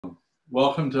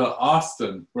welcome to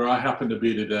Austin, where I happen to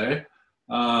be today,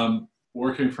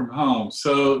 working from home.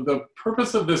 So the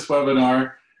purpose of this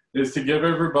webinar is to give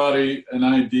everybody an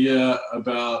idea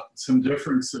about some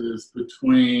differences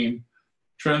between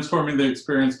transforming the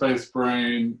experience-based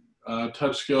brain,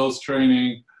 touch skills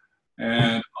training,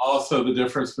 and also the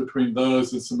difference between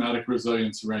those and somatic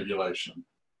resilience and regulation.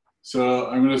 So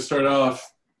I'm going to start off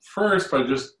first by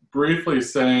just briefly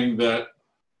saying that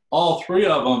all three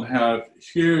of them have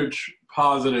huge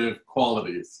positive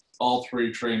qualities, all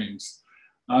three trainings.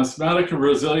 Somatic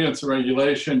resilience and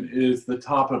regulation is the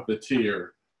top of the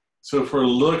tier. So if we're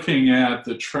looking at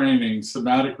the training,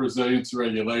 somatic resilience and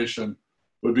regulation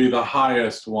would be the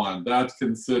highest one. That's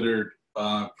considered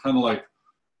kind of like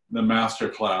the master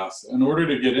class. In order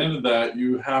to get into that,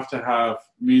 you have to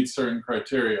meet certain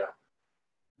criteria.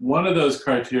 One of those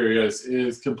criteria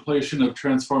is completion of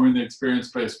transforming the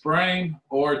experience-based brain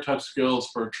or touch skills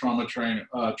for trauma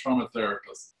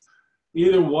therapists.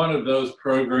 Either one of those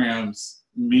programs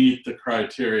meet the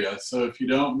criteria. So if you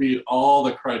don't meet all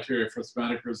the criteria for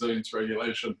somatic resilience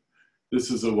regulation,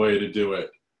 this is a way to do it.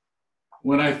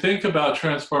 When I think about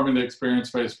transforming the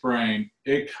experience-based brain,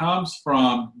 it comes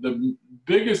from the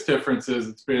biggest difference is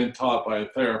it's being taught by a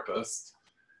therapist,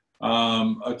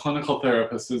 a clinical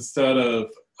therapist, instead of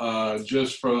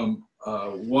just from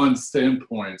one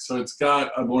standpoint. So it's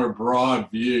got a more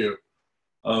broad view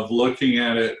of looking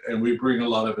at it, and we bring a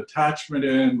lot of attachment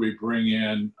in, we bring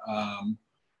in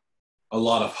a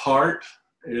lot of heart.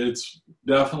 It's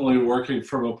definitely working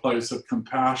from a place of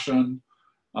compassion,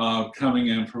 coming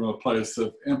in from a place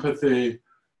of empathy,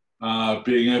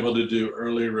 being able to do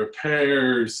early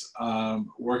repairs,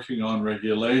 working on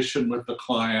regulation with the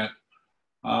client.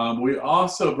 We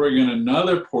also bring in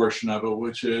another portion of it,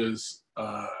 which is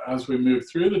as we move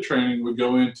through the training, we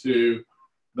go into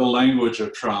the language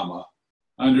of trauma.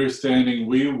 Understanding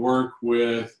we work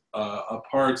with a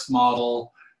parts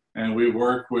model, and we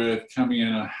work with coming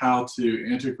in on how to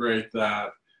integrate that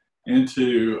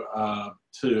into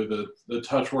to the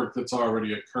touch work that's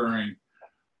already occurring.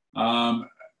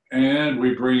 And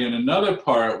we bring in another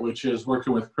part, which is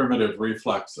working with primitive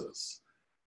reflexes.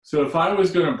 So if I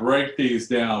was going to break these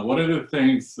down, what are the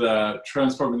things that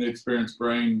transforming the experience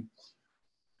brain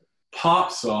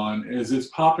pops on is it's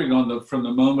popping on from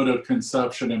the moment of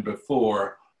conception and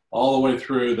before, all the way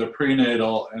through the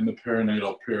prenatal and the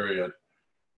perinatal period.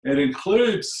 It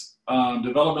includes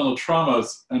developmental trauma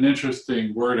is an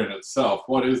interesting word in itself.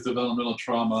 What is developmental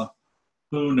trauma?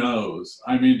 Who knows?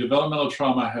 I mean, developmental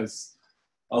trauma has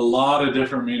a lot of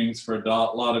different meanings for a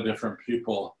lot of different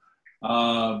people.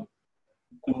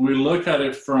 When we look at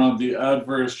it from the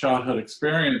Adverse Childhood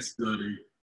Experience Study,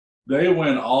 they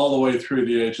went all the way through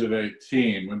the age of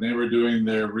 18 when they were doing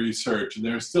their research, and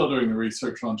they're still doing the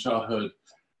research on childhood.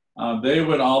 They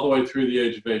went all the way through the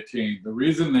age of 18. The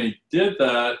reason they did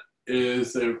that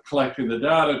is they were collecting the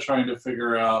data, trying to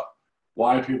figure out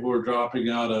why people were dropping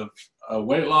out of a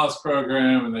weight loss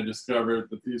program, and they discovered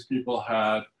that these people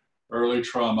had early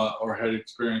trauma or had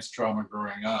experienced trauma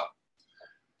growing up.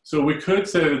 So we could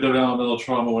say the developmental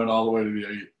trauma went all the way to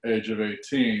the age of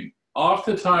 18.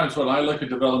 Oftentimes when I look at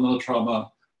developmental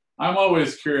trauma, I'm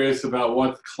always curious about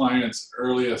what the client's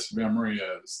earliest memory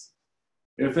is.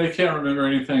 If they can't remember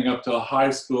anything up to high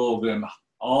school, then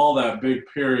all that big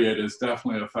period is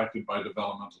definitely affected by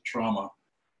developmental trauma.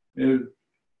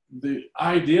 The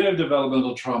idea of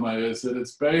developmental trauma is that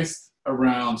it's based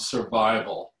around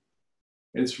survival.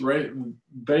 It's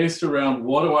based around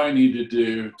what do I need to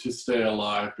do to stay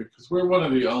alive, because we're one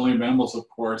of the only mammals, of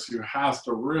course, who has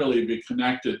to really be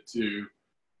connected to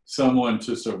someone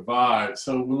to survive.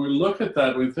 So when we look at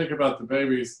that, we think about the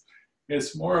babies,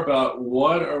 it's more about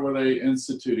what are they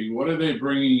instituting, what are they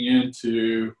bringing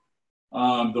into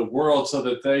the world so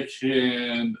that they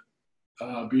can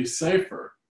be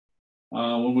safer.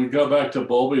 When we go back to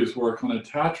Bowlby's work on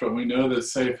attachment, we know that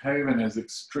safe haven is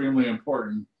extremely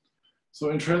important. So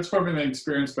in transforming the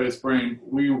experience-based brain,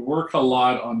 we work a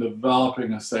lot on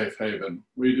developing a safe haven.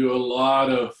 We do a lot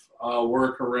of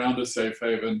work around a safe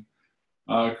haven,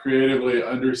 creatively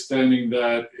understanding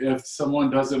that if someone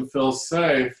doesn't feel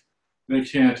safe, they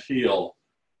can't heal.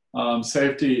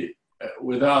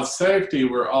 Without safety,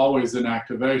 we're always in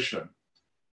activation.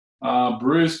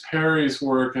 Bruce Perry's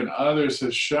work and others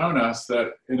has shown us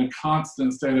that in a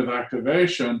constant state of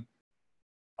activation,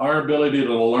 our ability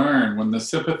to learn when the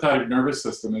sympathetic nervous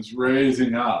system is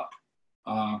raising up,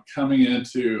 coming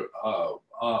into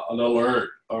an alert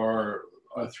or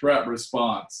a threat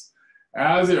response,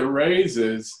 as it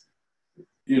raises,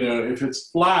 if it's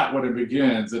flat when it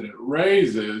begins and it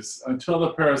raises until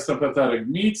the parasympathetic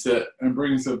meets it and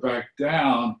brings it back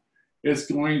down, it's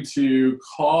going to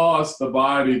cause the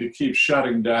body to keep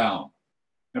shutting down.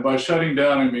 And by shutting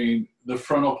down, I mean the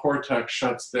frontal cortex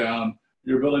shuts down,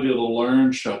 your ability to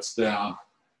learn shuts down.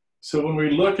 So when we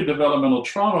look at developmental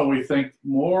trauma, we think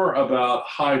more about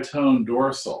high-tone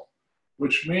dorsal,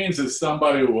 which means that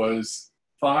somebody was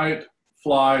fight,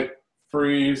 flight,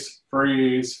 freeze,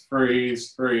 freeze,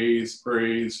 freeze, freeze,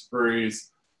 freeze,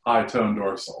 freeze, high-tone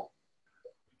dorsal.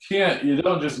 You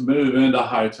don't just move into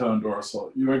high-tone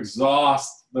dorsal. You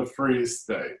exhaust the freeze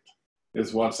state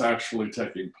is what's actually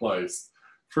taking place.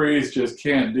 Freeze just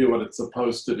can't do what it's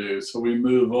supposed to do. So we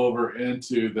move over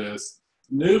into this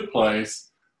new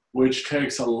place, which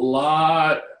takes a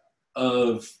lot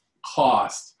of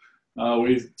cost.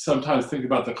 We sometimes think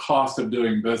about the cost of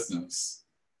doing business.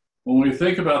 When we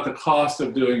think about the cost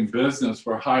of doing business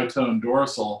for high-tone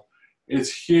dorsal,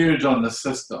 it's huge on the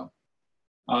system.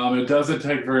 It doesn't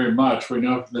take very much. We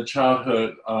know from the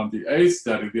childhood, the ACE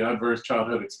study, the Adverse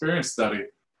Childhood Experience Study,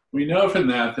 we know from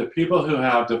that people who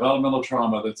have developmental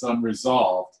trauma that's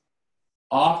unresolved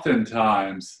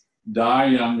oftentimes die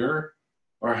younger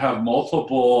or have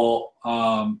multiple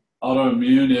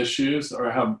autoimmune issues or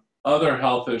have other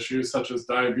health issues such as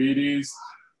diabetes,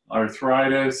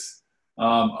 arthritis,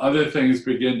 other things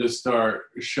begin to start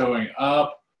showing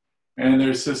up and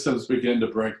their systems begin to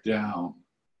break down.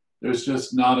 There's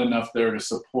just not enough there to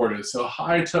support it. So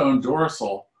high-tone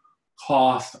dorsal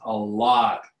costs a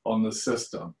lot on the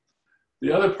system.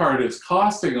 The other part it's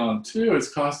costing on too,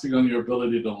 is costing on your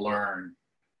ability to learn,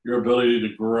 your ability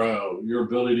to grow, your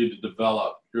ability to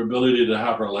develop, your ability to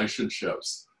have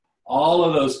relationships. All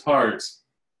of those parts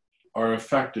are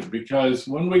affected because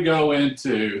when we go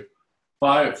into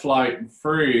fight, flight, and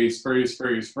freeze, freeze,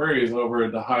 freeze, freeze over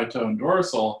into high-tone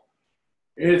dorsal,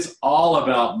 it's all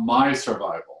about my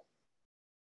survival.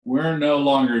 We're no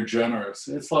longer generous.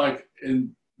 It's like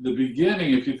in the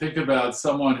beginning, if you think about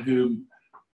someone who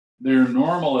their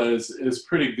normal is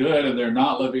pretty good and they're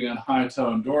not living in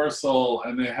high-tone dorsal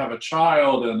and they have a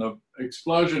child and an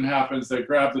explosion happens, they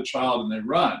grab the child and they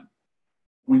run.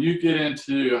 When you get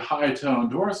into high-tone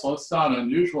dorsal, it's not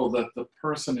unusual that the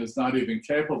person is not even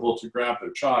capable to grab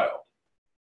their child.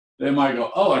 They might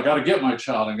go, oh, I got to get my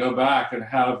child, and go back and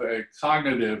have a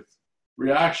cognitive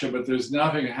reaction, but there's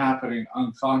nothing happening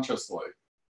unconsciously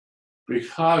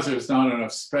because there's not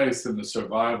enough space in the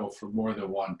survival for more than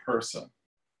one person.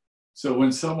 So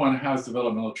when someone has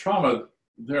developmental trauma,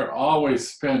 they're always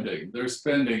spending. They're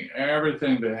spending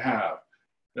everything they have.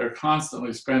 They're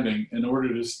constantly spending in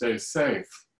order to stay safe,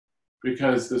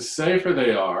 because the safer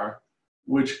they are,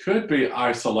 which could be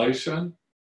isolation,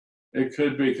 it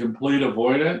could be complete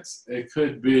avoidance, it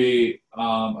could be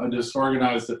a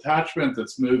disorganized attachment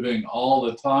that's moving all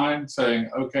the time, saying,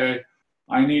 okay,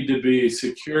 I need to be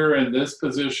secure in this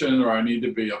position, or I need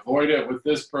to be avoidant with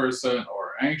this person,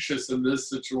 or anxious in this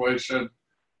situation,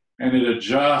 and it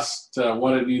adjusts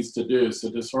what it needs to do.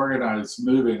 So disorganized,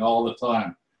 moving all the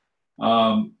time.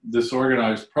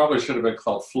 Disorganized probably should have been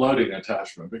called floating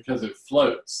attachment because it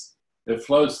floats. It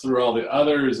floats through all the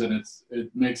others, and it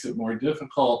makes it more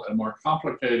difficult and more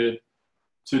complicated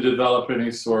to develop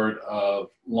any sort of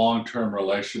long-term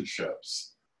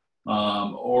relationships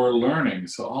or learning.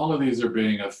 So all of these are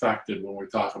being affected when we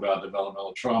talk about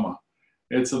developmental trauma.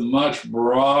 It's a much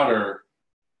broader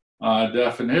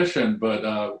definition, but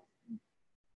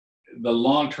the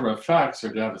long-term effects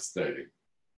are devastating.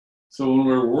 So when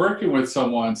we're working with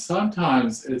someone,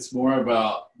 sometimes it's more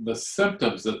about the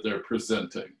symptoms that they're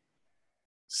presenting.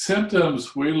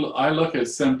 Symptoms, I look at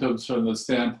symptoms from the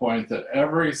standpoint that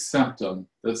every symptom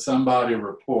that somebody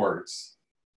reports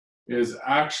is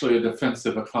actually a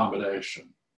defensive accommodation.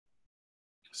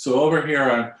 So over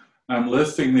here, I'm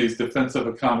listing these defensive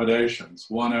accommodations,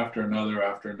 one after another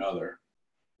after another.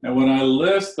 And when I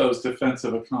list those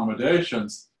defensive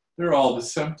accommodations, they're all the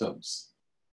symptoms.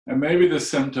 And maybe the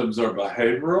symptoms are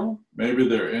behavioral, maybe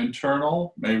they're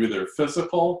internal, maybe they're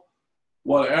physical.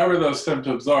 Whatever those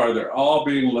symptoms are, they're all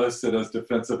being listed as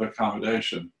defensive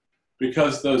accommodation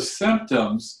because those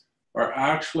symptoms are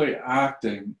actually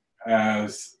acting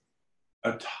as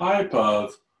a type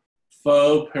of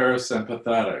faux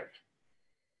parasympathetic.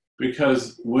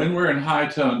 Because when we're in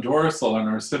high-tone dorsal and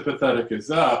our sympathetic is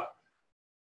up,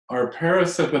 our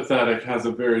parasympathetic has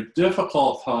a very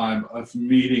difficult time of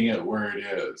meeting it where it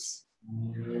is.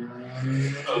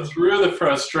 So through the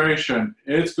frustration,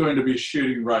 it's going to be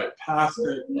shooting right past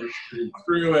it or shooting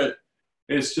through it.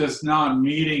 It's just not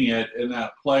meeting it in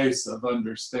that place of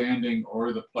understanding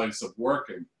or the place of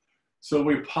working. So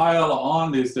we pile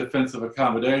on these defensive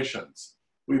accommodations.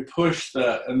 We push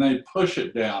that and they push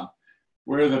it down.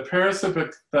 where the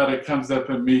parasympathetic comes up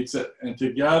and meets it, and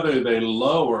together they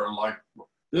lower like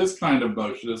this kind of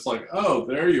motion. It's like, oh,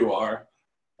 there you are.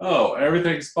 Oh,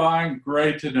 everything's fine.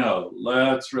 Great to know.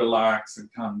 Let's relax and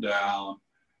come down.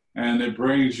 And it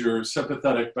brings your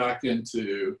sympathetic back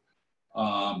into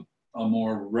a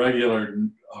more regular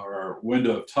or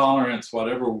window of tolerance,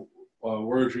 whatever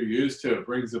words you use to, it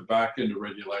brings it back into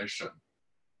regulation.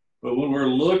 But when we're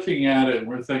looking at it,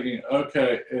 we're thinking,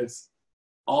 okay, it's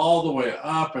all the way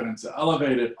up and it's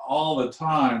elevated all the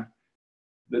time.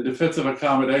 The defensive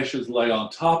accommodations lay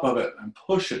on top of it and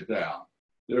push it down.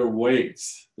 They're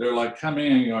weights. They're like coming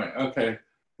in and going, okay,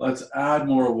 let's add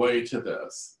more weight to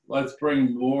this. Let's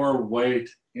bring more weight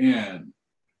in.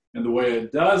 And the way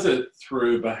it does it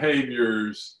through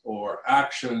behaviors or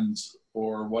actions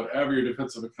or whatever your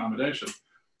defensive accommodation,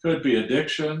 could be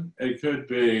addiction, it could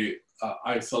be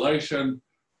isolation,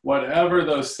 whatever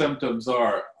those symptoms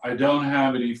are. I don't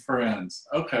have any friends.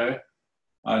 Okay.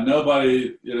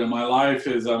 Nobody, my life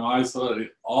is, I'm isolated.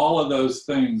 All of those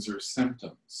things are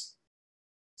symptoms.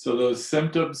 So those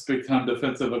symptoms become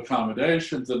defensive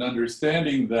accommodations, and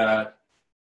understanding that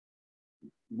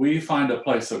we find a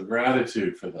place of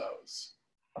gratitude for those.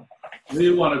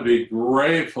 We want to be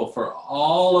grateful for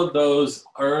all of those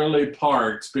early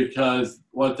parts, because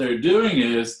what they're doing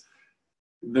is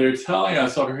they're telling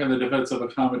us over here in the defensive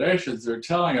accommodations, they're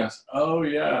telling us, oh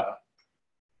yeah,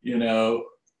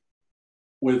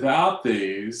 without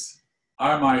these,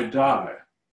 I might die.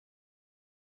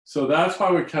 So that's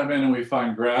why we come in and we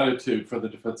find gratitude for the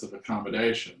defensive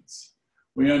accommodations.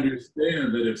 We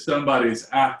understand that if somebody's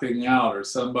acting out or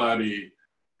somebody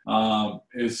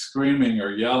is screaming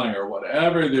or yelling or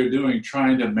whatever they're doing,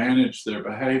 trying to manage their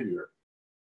behavior,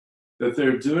 that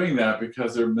they're doing that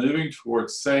because they're moving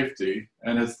towards safety,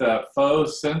 and it's that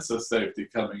faux sense of safety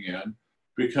coming in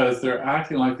because they're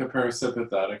acting like the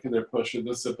parasympathetic and they're pushing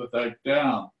the sympathetic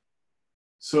down.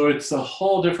 So it's a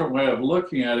whole different way of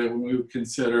looking at it when we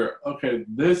consider, okay,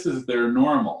 this is their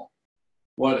normal.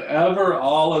 Whatever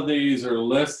all of these are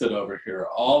listed over here,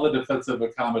 all the defensive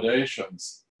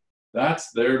accommodations,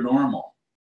 that's their normal.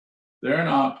 They're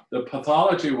not, the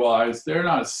pathology-wise, they're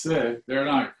not sick, they're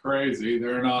not crazy,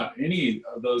 they're not any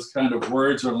of those kind of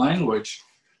words or language.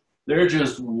 They're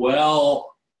just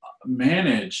well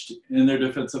managed in their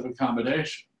defensive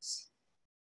accommodations.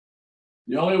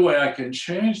 The only way I can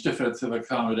change defensive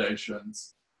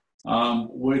accommodations,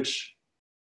 which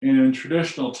in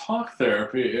traditional talk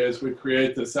therapy is we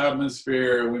create this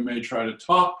atmosphere, we may try to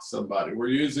talk to somebody. We're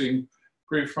using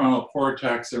prefrontal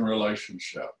cortex in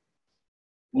relationship.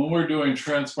 When we're doing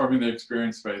transforming the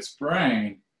experience-based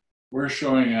brain, we're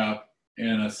showing up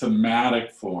in a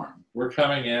somatic form. We're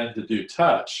coming in to do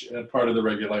touch as part of the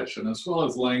regulation, as well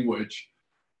as language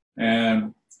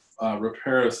and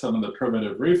repair of some of the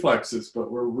primitive reflexes,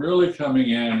 but we're really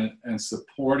coming in and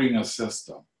supporting a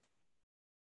system.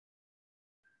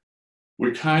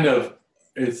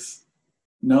 It's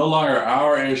no longer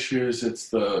our issues, it's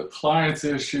the client's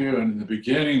issue, and in the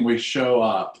beginning we show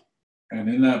up. And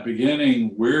in that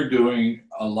beginning, we're doing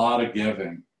a lot of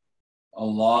giving,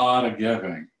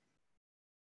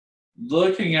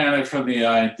 Looking at it from the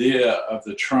idea of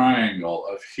the triangle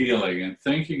of healing and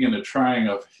thinking in a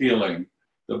triangle of healing,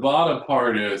 the bottom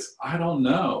part is, I don't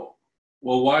know.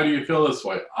 Well, why do you feel this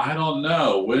way? I don't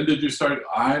know. When did you start?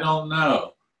 I don't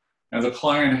know. And the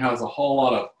client has a whole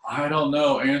lot of I don't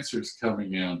know answers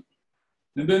coming in.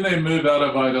 And then they move out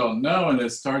of I don't know, and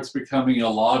it starts becoming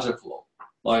illogical.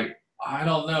 Like, I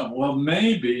don't know. Well,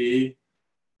 maybe.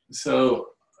 So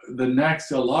the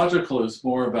next illogical is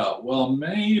more about, well,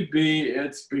 maybe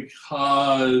it's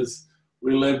because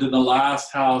we lived in the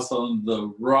last house on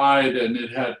the right and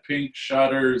it had pink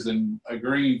shutters and a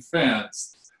green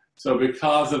fence. So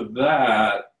because of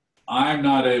that, I'm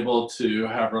not able to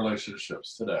have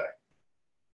relationships today.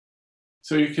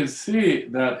 So you can see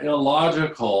that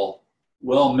illogical,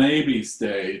 well, maybe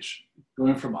stage,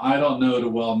 going from I don't know to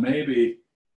well, maybe,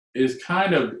 is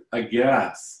kind of a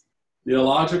guess. The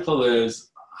illogical is,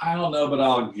 I don't know, but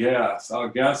I'll guess. I'll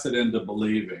guess it into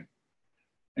believing.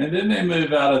 And then they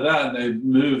move out of that and they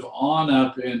move on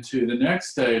up into the next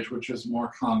stage, which is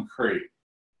more concrete.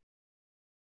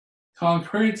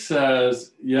 Concrete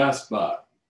says, yes, but.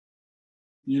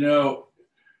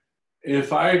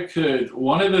 If I could,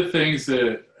 one of the things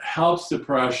that helps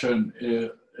depression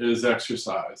is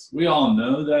exercise. We all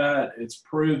know that. It's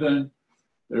proven.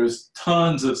 There's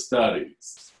tons of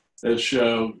studies that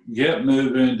show get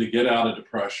moving to get out of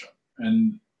depression.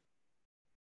 And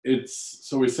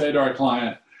so we say to our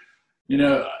client,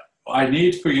 I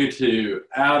need for you to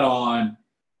add on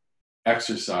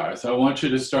exercise. I want you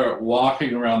to start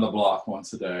walking around the block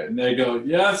once a day. And they go,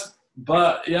 yes,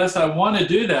 but yes, I want to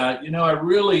do that. You know, I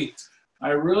really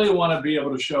want to be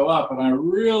able to show up, and I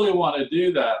really want to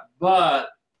do that. But,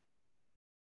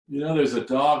 you know, there's a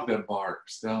dog that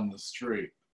barks down the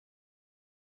street.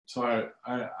 So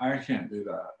I can't do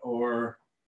that. Or,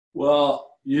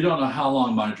 well, you don't know how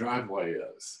long my driveway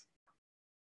is.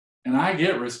 And I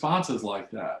get responses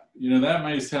like that. You know, that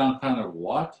may sound kind of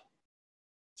what?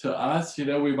 To us, you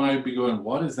know, we might be going,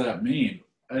 what does that mean?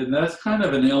 And that's kind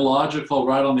of an illogical,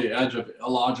 right on the edge of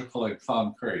illogical and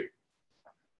concrete.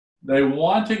 They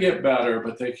want to get better,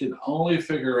 but they can only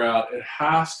figure out it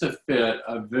has to fit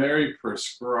a very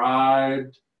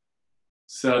prescribed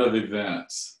set of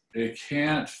events. It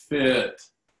can't fit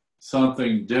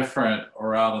something different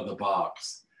or out of the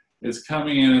box. It's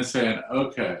coming in and saying,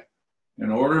 okay,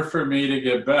 in order for me to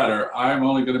get better, I'm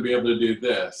only going to be able to do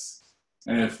this.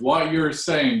 And if what you're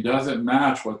saying doesn't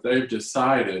match what they've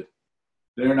decided,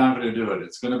 they're not going to do it.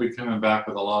 It's going to be coming back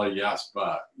with a lot of yes,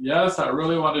 but. Yes, I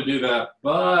really want to do that,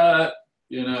 but,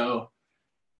 you know,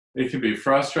 it can be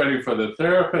frustrating for the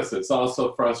therapist. It's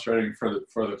also frustrating for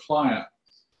the client.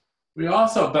 We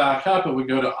also back up and we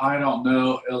go to I don't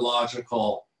know,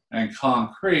 illogical, and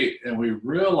concrete, and we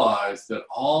realize that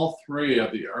all three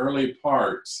of the early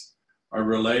parts are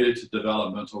related to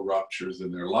developmental ruptures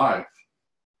in their life.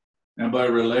 And by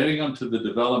relating them to the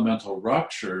developmental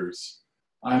ruptures,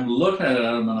 I'm looking at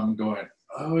them and I'm going,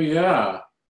 oh yeah,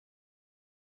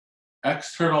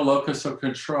 external locus of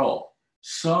control.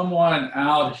 Someone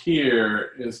out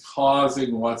here is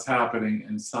causing what's happening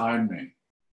inside me.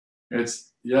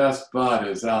 It's yes, but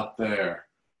is out there.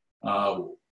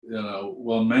 You know,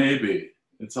 well, maybe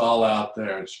it's all out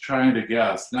there. It's trying to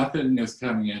guess. Nothing is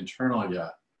coming internal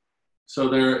yet. So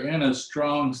they're in a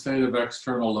strong state of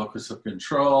external locus of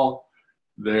control.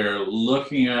 They're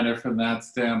looking at it from that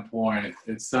standpoint.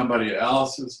 It's somebody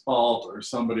else's fault or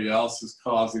somebody else is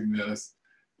causing this.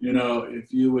 You know,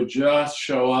 if you would just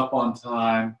show up on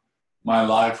time, my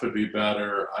life would be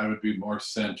better. I would be more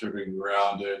centered and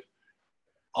grounded.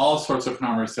 All sorts of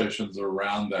conversations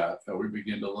around that we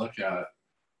begin to look at.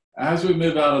 As we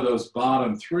move out of those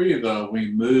bottom three, though, we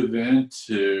move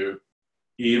into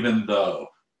even though.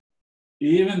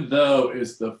 Even though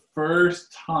is the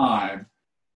first time,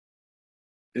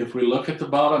 if we look at the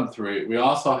bottom three, we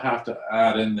also have to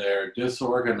add in there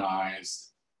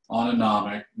disorganized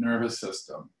autonomic nervous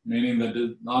system, meaning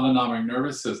the autonomic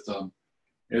nervous system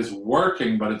is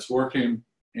working, but it's working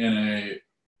in a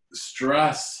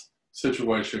stress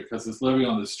situation because it's living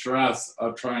on the stress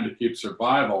of trying to keep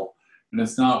survival, and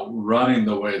it's not running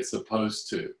the way it's supposed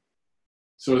to.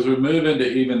 So as we move into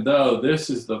even though, this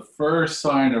is the first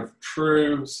sign of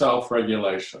true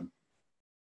self-regulation.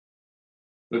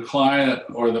 The client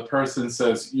or the person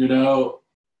says, you know,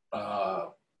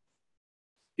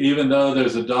 even though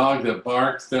there's a dog that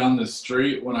barks down the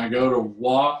street when I go to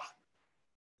walk,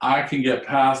 I can get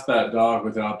past that dog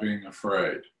without being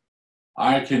afraid.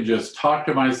 I can just talk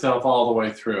to myself all the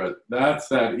way through it. That's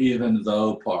that even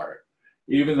though part.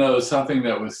 Even though something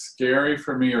that was scary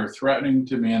for me or threatening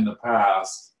to me in the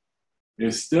past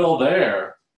is still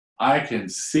there, I can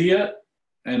see it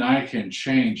and I can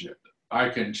change it. I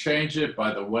can change it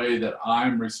by the way that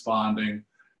I'm responding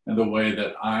and the way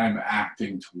that I'm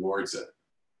acting towards it.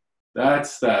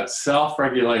 That's that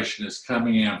self-regulation is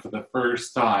coming in for the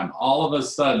first time. All of a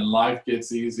sudden, life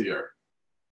gets easier.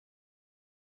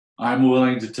 I'm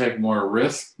willing to take more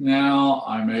risk now.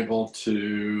 I'm able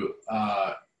to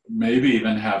maybe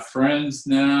even have friends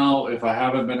now. If I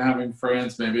haven't been having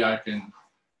friends, maybe I can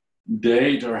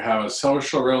date or have a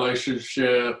social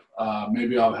relationship.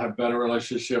 Maybe I'll have a better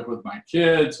relationship with my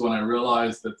kids when I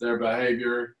realize that their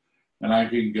behavior, and I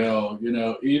can go, you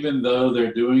know, even though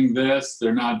they're doing this,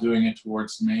 they're not doing it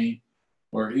towards me.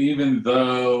 Or even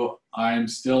though I'm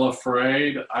still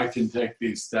afraid, I can take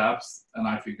these steps and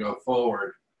I can go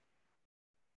forward.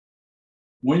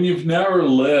 When you've never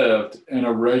lived in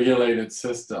a regulated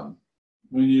system,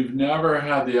 when you've never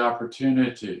had the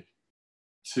opportunity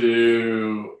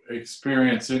to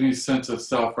experience any sense of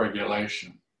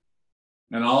self-regulation,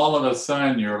 and all of a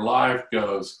sudden your life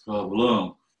goes,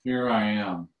 bloom, here I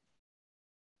am.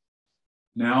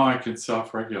 Now I can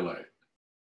self-regulate.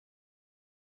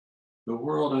 The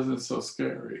world isn't so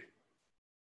scary.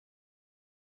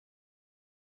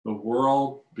 The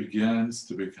world begins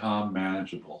to become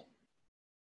manageable.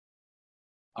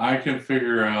 I can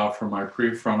figure out from my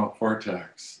prefrontal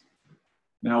cortex.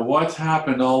 Now, what's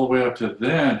happened all the way up to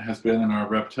then has been in our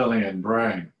reptilian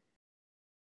brain.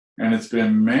 And it's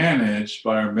been managed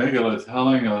by our amygdala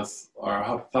telling us, our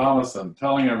hypothalamus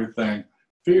telling everything,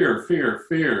 fear, fear,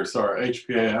 fear. So our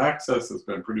HPA axis has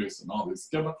been producing all these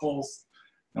chemicals,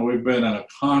 and we've been in a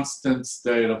constant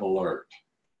state of alert.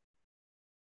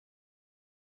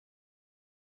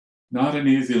 Not an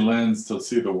easy lens to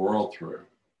see the world through.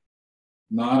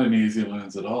 Not an easy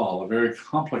lens at all, a very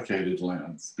complicated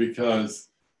lens, because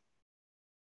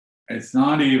it's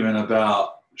not even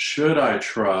about should I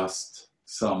trust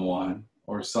someone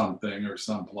or something or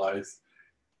someplace.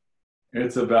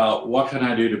 It's about what can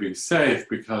I do to be safe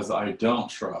because I don't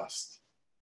trust.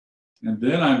 And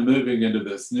then I'm moving into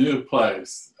this new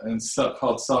place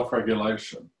called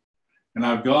self-regulation. And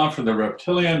I've gone from the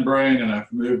reptilian brain and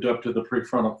I've moved up to the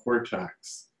prefrontal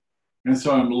cortex. And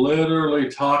so I'm literally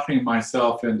talking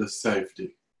myself into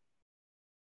safety.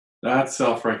 That's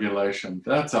self-regulation.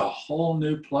 That's a whole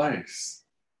new place.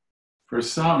 For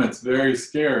some, it's very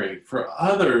scary. For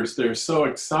others, they're so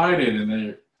excited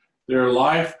and their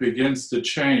life begins to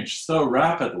change so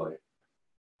rapidly.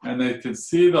 And they can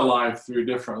see the life through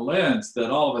different lenses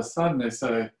that all of a sudden they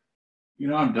say, you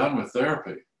know, I'm done with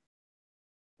therapy.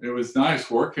 It was nice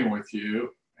working with you,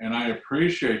 and I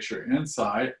appreciate your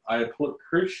insight. I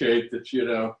appreciate that, you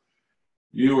know,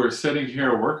 you were sitting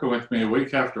here working with me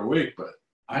week after week, but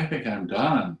I think I'm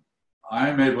done.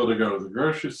 I'm able to go to the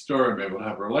grocery store. I'm able to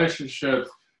have relationships.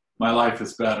 My life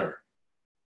is better.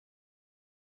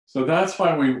 So that's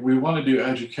why we want to do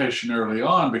education early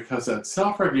on, because that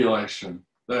self-regulation,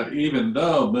 that even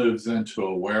though moves into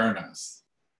awareness,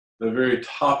 the very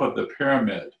top of the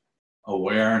pyramid,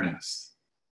 awareness.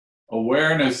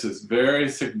 Awareness is very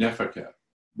significant.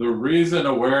 The reason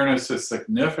awareness is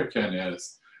significant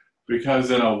is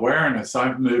because in awareness,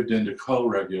 I've moved into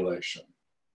co-regulation.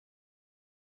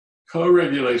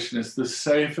 Co-regulation is the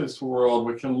safest world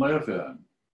we can live in.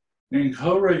 In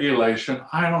co-regulation,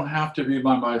 I don't have to be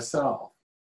by myself.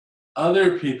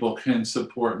 Other people can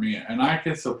support me, and I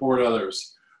can support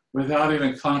others without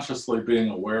even consciously being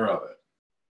aware of it.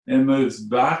 It moves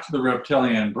back to the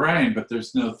reptilian brain, but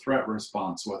there's no threat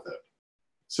response with it.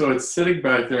 So it's sitting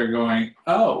back there going,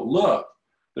 oh, look,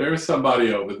 there's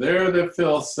somebody over there that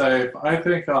feels safe. I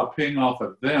think I'll ping off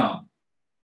of them.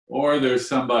 Or there's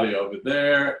somebody over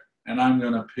there, and I'm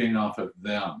going to ping off of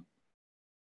them.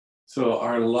 So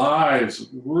our lives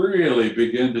really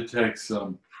begin to take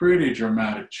some pretty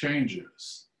dramatic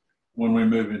changes when we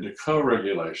move into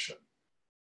co-regulation,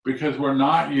 because we're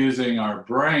not using our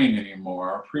brain anymore,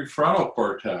 our prefrontal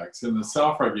cortex in the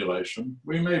self-regulation.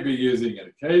 We may be using it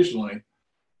occasionally,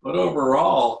 but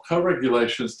overall,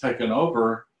 co-regulation is taken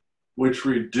over, which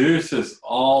reduces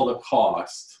all the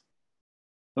cost.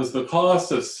 Because the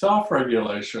cost of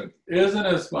self-regulation isn't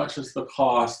as much as the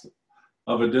cost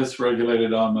of a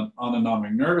dysregulated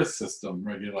autonomic nervous system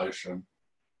regulation,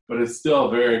 but it's still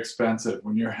very expensive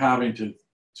when you're having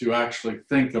to actually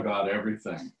think about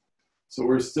everything. So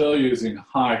we're still using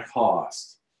high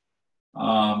cost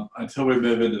until we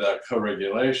move into that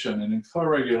co-regulation. And in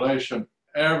co-regulation,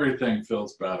 everything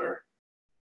feels better.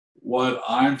 What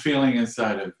I'm feeling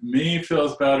inside of me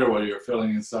feels better, what you're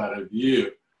feeling inside of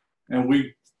you. And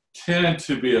we tend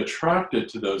to be attracted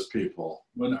to those people.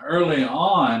 When early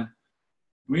on,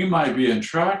 we might be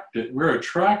we're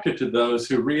attracted to those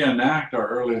who reenact our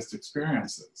earliest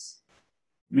experiences.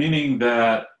 Meaning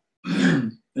that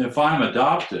if I'm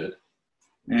adopted,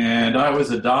 and I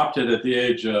was adopted at the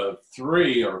age of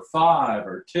 3 or 5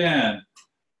 or 10,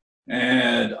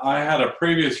 and I had a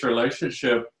previous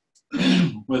relationship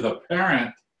with a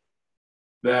parent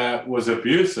that was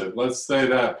abusive. Let's say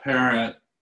that parent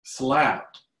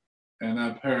slapped, and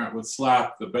that parent would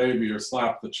slap the baby or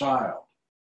slap the child.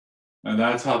 And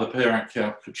that's how the parent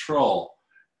kept control.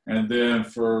 And then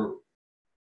for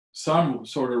some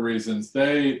sort of reasons,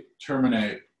 they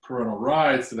terminate parental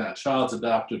rights, and that child's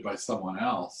adopted by someone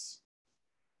else.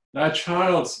 That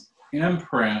child's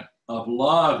imprint of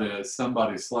love is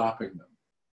somebody slapping them.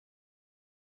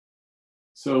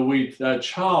 So that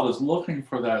child is looking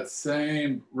for that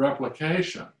same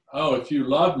replication. Oh, if you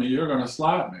love me, you're going to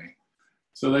slap me.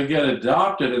 So they get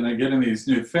adopted and they get in these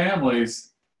new families,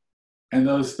 and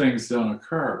those things don't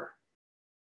occur.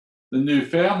 The new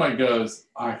family goes,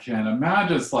 I can't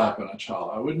imagine slapping a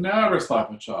child. I would never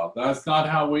slap a child. That's not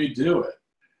how we do it.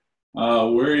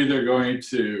 We're either going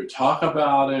to talk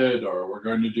about it, or we're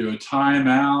going to do a time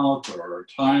out or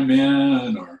time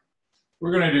in, or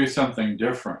we're going to do something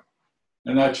different.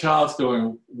 And that child's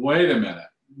going, wait a minute,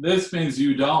 this means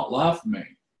you don't love me.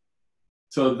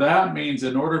 So that means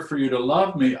in order for you to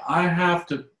love me, I have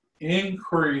to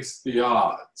increase the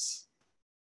odds.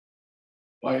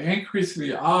 By increasing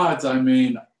the odds, I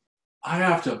mean, I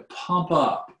have to pump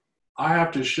up. I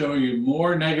have to show you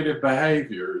more negative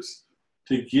behaviors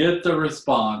to get the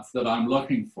response that I'm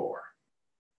looking for.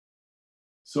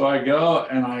 So I go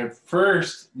and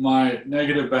my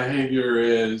negative behavior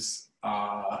is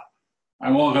I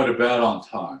won't go to bed on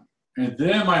time. And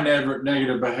then my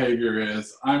negative behavior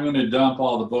is I'm going to dump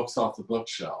all the books off the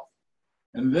bookshelf.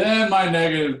 And then my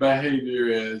negative behavior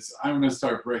is I'm going to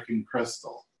start breaking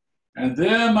crystal. And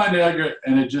then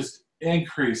and it just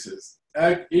increases.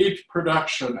 Each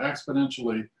production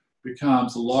exponentially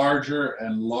becomes larger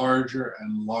and larger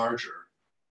and larger.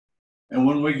 And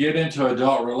when we get into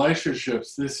adult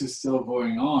relationships, this is still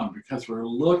going on because we're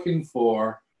looking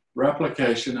for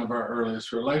replication of our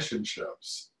earliest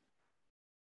relationships.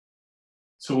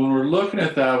 So when we're looking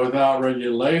at that without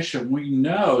regulation, we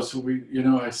know,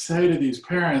 I say to these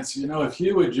parents, if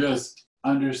you would just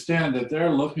understand that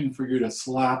they're looking for you to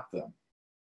slap them.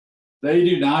 They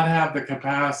do not have the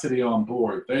capacity on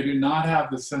board. They do not have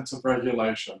the sense of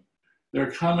regulation.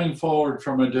 They're coming forward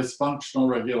from a dysfunctional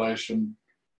regulation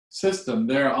system.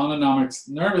 Their autonomic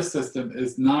nervous system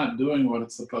is not doing what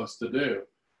it's supposed to do.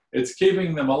 It's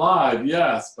keeping them alive,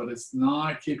 yes, but it's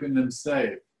not keeping them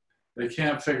safe. They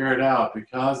can't figure it out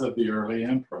because of the early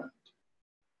imprint.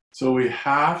 So we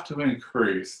have to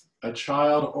increase a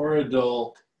child or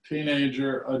adult,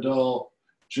 teenager, adult,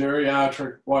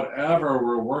 geriatric, whatever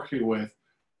we're working with,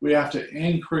 we have to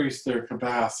increase their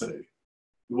capacity.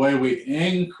 The way we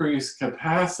increase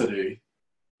capacity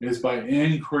is by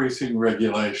increasing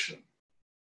regulation.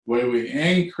 The way we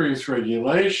increase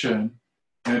regulation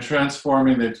and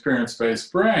transforming the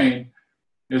experience-based brain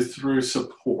is through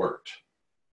support.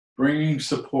 Bringing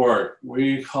support,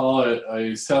 we call it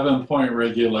a 7-point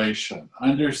regulation.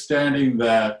 Understanding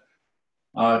that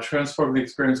transforming the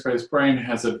experience-based brain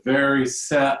has a very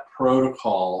set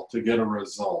protocol to get a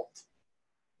result.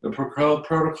 The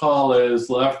protocol is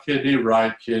left kidney,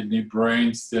 right kidney,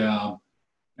 brainstem,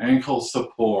 ankle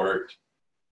support.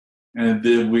 And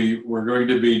then we're going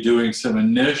to be doing some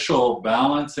initial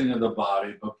balancing of the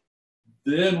body, but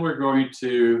then we're going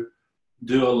to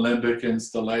do a limbic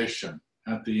installation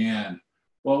at the end.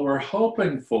 What we're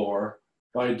hoping for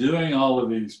by doing all of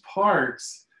these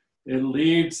parts, it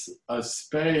leaves a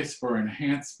space for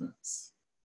enhancements.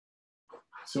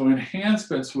 So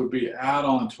enhancements would be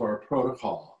add-on to our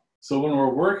protocol. So when we're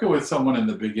working with someone in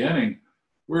the beginning,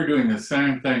 we're doing the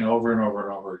same thing over and over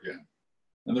and over again.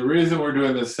 And the reason we're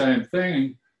doing the same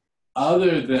thing,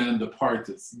 other than the part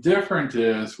that's different,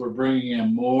 is we're bringing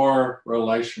in more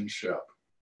relationship.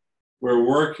 We're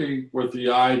working with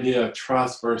the idea of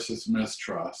trust versus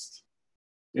mistrust.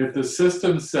 If the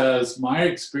system says, my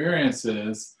experience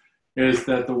is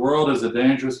that the world is a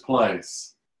dangerous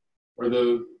place, or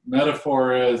the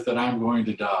metaphor is that I'm going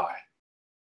to die,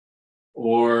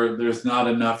 or there's not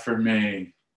enough for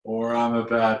me, or I'm a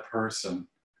bad person.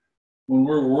 When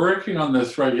we're working on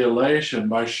this regulation,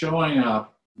 by showing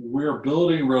up, we're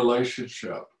building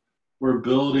relationship. We're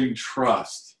building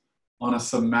trust on a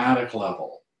somatic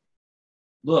level.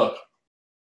 Look,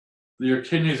 your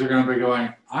kidneys are going to be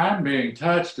going, I'm being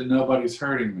touched and nobody's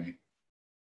hurting me.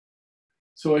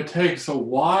 So it takes a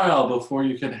while before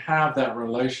you can have that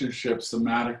relationship,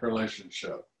 somatic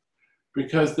relationship,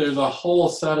 because there's a whole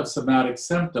set of somatic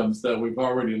symptoms that we've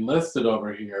already listed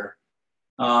over here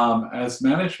as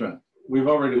management. We've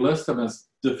already listed them as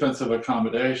defensive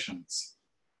accommodations.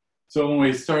 So when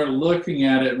we start looking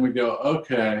at it and we go,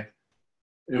 okay,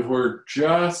 if we're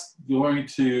just going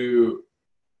to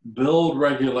build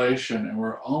regulation and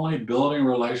we're only building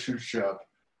relationship,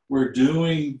 we're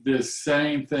doing this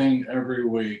same thing every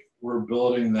week. We're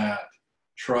building that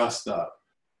trust up.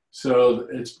 So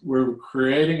we're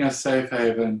creating a safe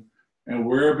haven and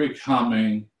we're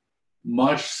becoming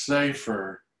much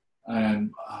safer,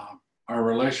 and our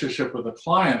relationship with the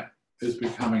client is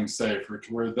becoming safer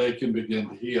to where they can begin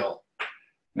to heal.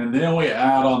 And then we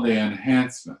add on the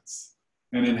enhancements.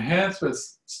 And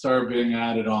enhancements start being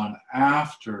added on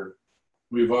after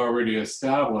we've already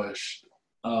established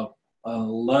a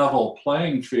level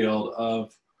playing field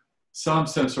of some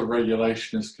sense of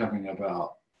regulation is coming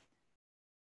about.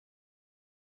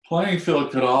 Playing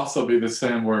field could also be the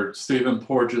same word. Stephen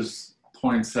Porges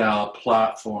points out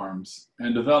platforms.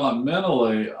 And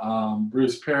developmentally,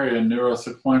 Bruce Perry and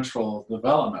neurosequential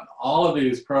development, all of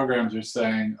these programs are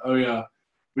saying, oh yeah,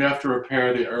 we have to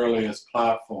repair the earliest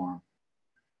platform.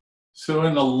 So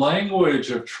in the language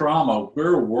of trauma,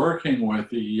 we're working with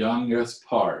the youngest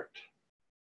part.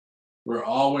 We're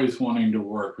always wanting to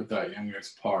work with that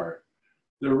youngest part.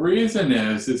 The reason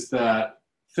is that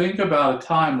think about a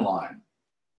timeline.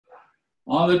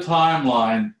 On the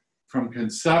timeline, from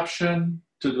conception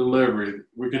to delivery,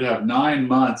 we could have 9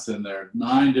 months in there,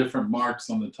 9 different marks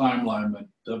on the timeline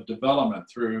of development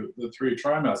through the 3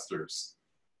 trimesters.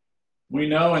 We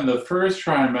know in the first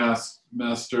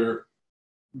trimester,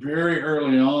 very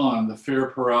early on, the fear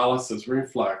paralysis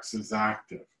reflex is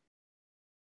active.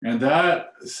 And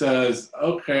that says,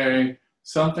 okay,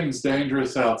 something's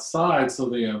dangerous outside, so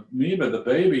the amoeba, the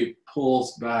baby,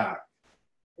 pulls back,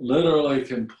 literally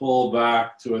can pull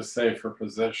back to a safer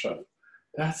position.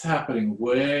 That's happening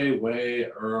way, way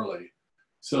early.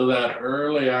 So that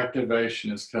early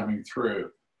activation is coming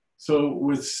through. So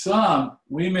with some,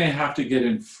 we may have to get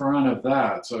in front of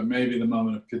that. So it may be the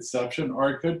moment of conception, or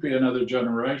it could be another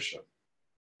generation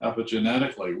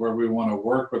epigenetically, where we want to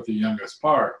work with the youngest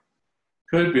part.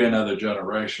 Could be another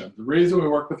generation. The reason we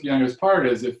work with the youngest part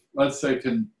is if, let's say,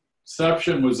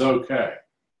 conception was okay,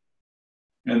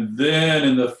 and then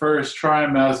in the first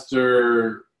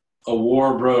trimester, a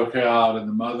war broke out and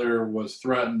the mother was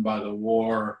threatened by the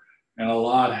war and a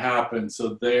lot happened.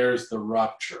 So there's the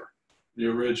rupture, the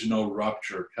original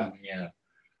rupture coming in.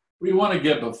 We want to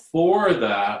get before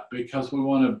that because we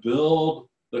want to build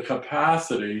the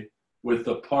capacity with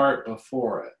the part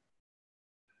before it.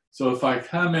 So if I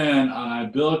come in and I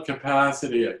build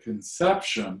capacity at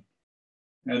conception,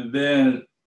 and then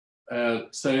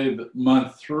say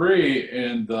month 3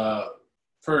 in the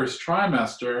first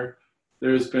trimester,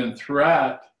 there's been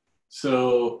threat.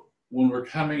 So when we're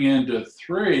coming into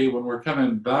 3, when we're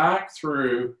coming back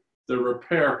through the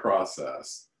repair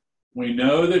process, we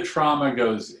know that trauma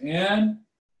goes in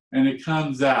and it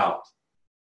comes out.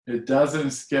 It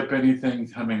doesn't skip anything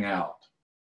coming out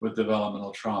with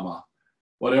developmental trauma.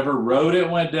 Whatever road it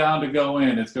went down to go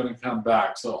in, it's going to come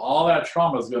back. So all that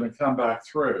trauma is going to come back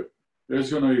through.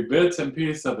 There's going to be bits and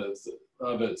pieces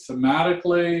of it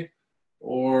somatically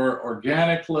or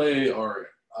organically or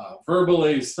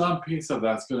verbally. Some piece of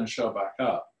that's going to show back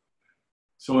up.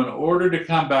 So in order to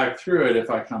come back through it,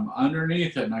 if I come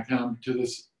underneath it and I come to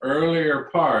this earlier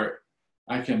part,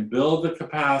 I can build the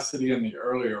capacity in the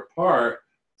earlier part.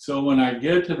 So when I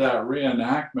get to that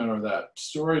reenactment or that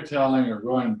storytelling or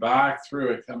going back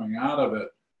through it, coming out of it,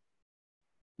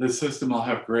 the system will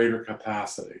have greater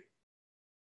capacity.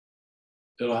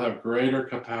 It'll have greater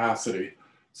capacity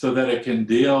so that it can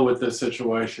deal with the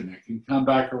situation. It can come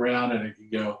back around and it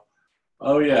can go,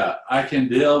 oh yeah, I can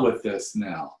deal with this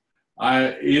now.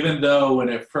 Even though when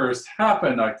it first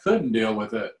happened, I couldn't deal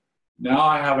with it, now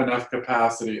I have enough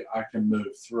capacity, I can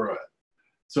move through it.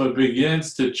 So it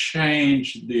begins to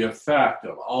change the effect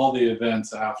of all the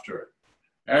events after it.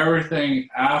 Everything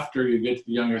after you get to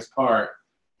the youngest part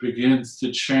begins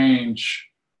to change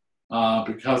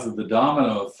because of the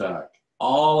domino effect.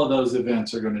 All of those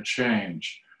events are going to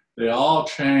change. They all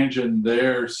change in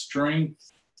their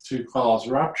strength to cause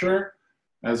rupture,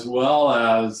 as well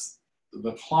as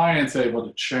the client's able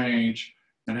to change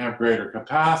and have greater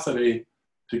capacity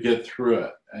to get through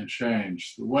it and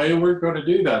change. The way we're going to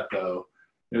do that, though,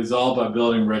 is all by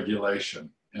building regulation.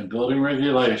 And building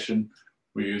regulation,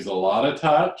 we use a lot of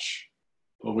touch,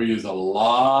 but we use a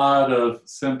lot of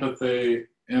sympathy,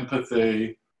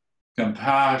 empathy,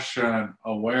 compassion,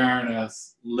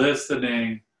 awareness,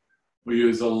 listening. We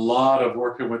use a lot of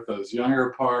working with those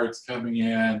younger parts coming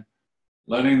in,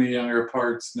 letting the younger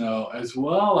parts know, as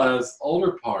well as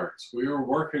older parts. We were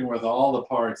working with all the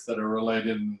parts that are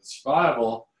related in the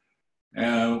survival,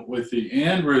 and with the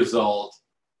end result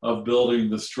of building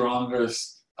the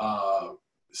strongest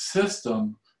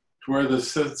system to where the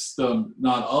system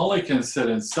not only can sit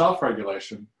in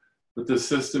self-regulation, but the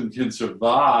system can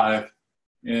survive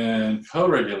in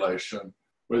co-regulation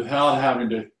without having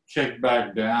to kick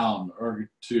back down or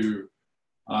to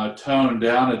tone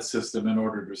down its system in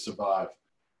order to survive.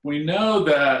 We know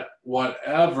that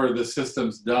whatever the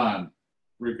system's done,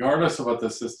 regardless of what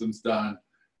the system's done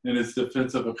in its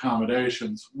defensive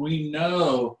accommodations, we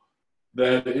know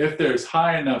that if there's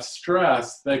high enough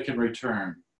stress, they can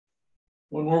return.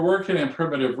 When we're working in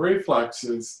primitive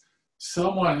reflexes,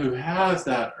 someone who has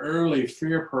that early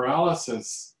fear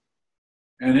paralysis,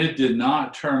 and it did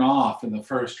not turn off in the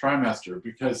first trimester,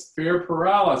 because fear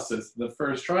paralysis in the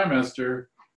first trimester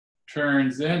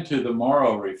turns into the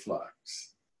Moro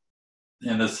reflex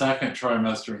in the second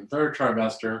trimester and third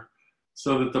trimester,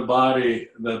 so that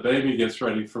the baby gets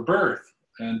ready for birth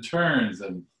and turns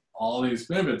and all these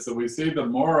movements. So we see the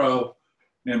Moro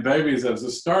in babies as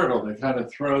a startle. They kind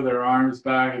of throw their arms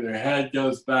back and their head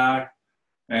goes back,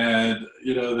 and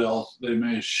they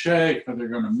may shake, but they're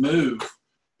going to move.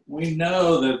 We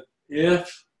know that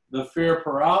if the fear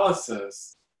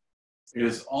paralysis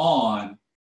is on,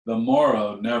 the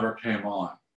Moro never came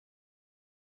on.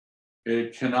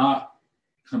 It cannot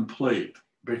complete.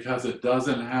 because it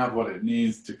doesn't have what it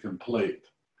needs to complete.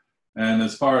 And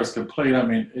as far as complete, I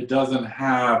mean, it doesn't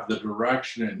have the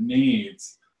direction it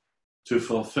needs to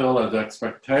fulfill its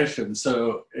expectations.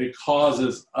 So it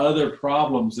causes other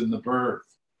problems in the birth,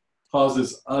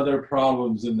 causes other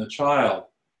problems in the child.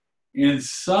 In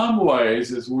some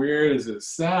ways, as weird as it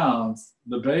sounds,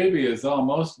 the baby is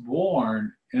almost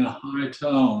born in a high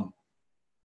tone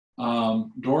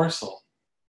dorsal.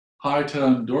 High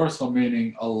tone dorsal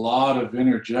meaning a lot of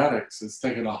energetics. It's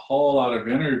taken a whole lot of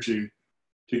energy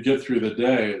to get through the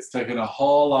day. It's taken a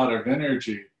whole lot of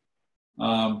energy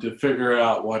to figure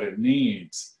out what it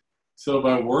needs. So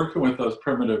by working with those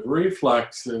primitive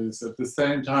reflexes, at the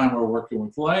same time we're working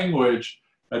with language,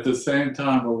 at the same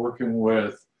time we're working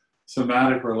with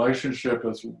somatic relationship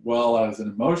as well as an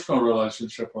emotional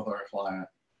relationship with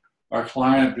our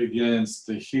client begins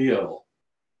to heal.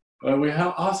 But we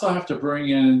also have to bring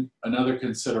in another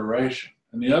consideration.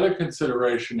 And the other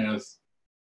consideration is,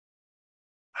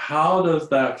 how does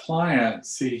that client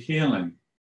see healing?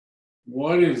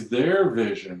 What is their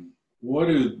vision? What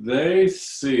do they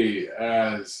see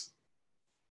as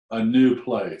a new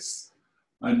place,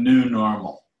 a new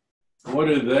normal? What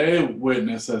do they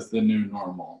witness as the new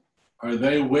normal? Are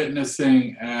they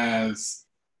witnessing as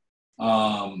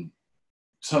something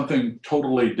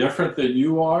totally different than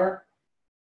you are?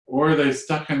 Or are they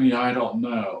stuck in the I don't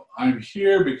know? I'm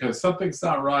here because something's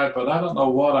not right, but I don't know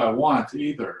what I want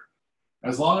either.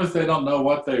 As long as they don't know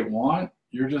what they want,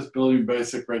 you're just building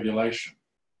basic regulation.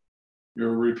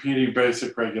 You're repeating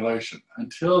basic regulation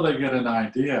until they get an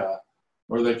idea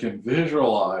or they can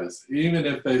visualize, even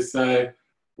if they say,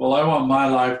 well, I want my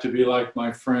life to be like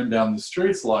my friend down the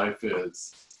street's life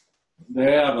is.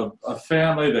 They have a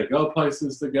family, they go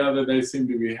places together, they seem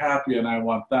to be happy, and I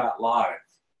want that life.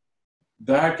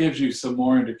 That gives you some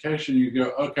more indication. You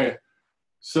go, okay,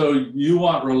 so you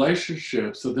want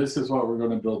relationships, so this is what we're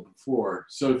going to build before.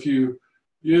 So if you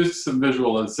use some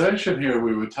visualization here,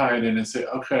 we would tie it in and say,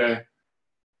 okay,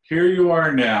 here you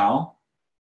are now.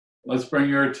 Let's bring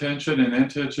your attention and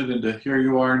intention into here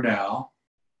you are now.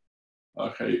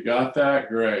 Okay, you got that?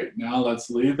 Great. Now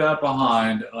let's leave that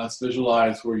behind and let's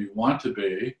visualize where you want to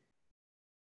be.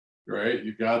 Great,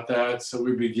 you got that? So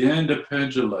we begin to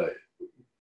pendulate.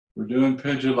 We're doing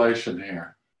pendulation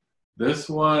here. This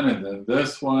one, and then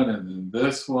this one, and then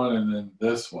this one, and then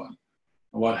this one.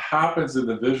 And what happens in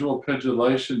the visual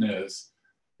pendulation is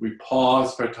we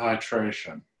pause for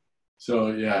titration.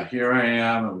 So yeah, here I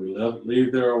am, and we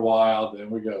leave there a while, then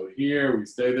we go here, we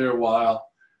stay there a while.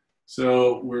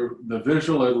 So the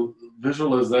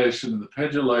visualization, the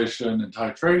pendulation, and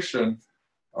titration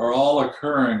are all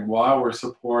occurring while we're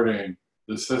supporting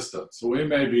the system. So we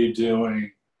may be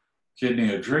doing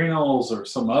kidney adrenals or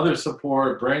some other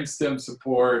support, brainstem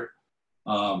support,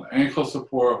 ankle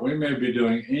support. We may be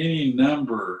doing any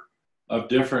number of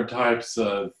different types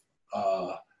of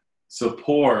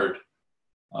support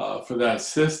for that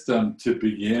system to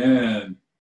begin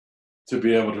to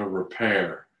be able to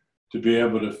repair, to be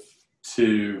able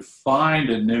to find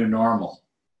a new normal.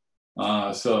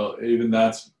 So even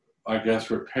that's, I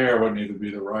guess repair wouldn't even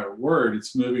be the right word.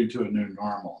 It's moving to a new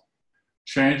normal.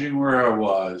 Changing where I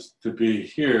was to be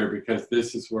here because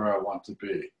this is where I want to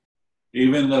be.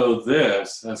 Even though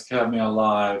this has kept me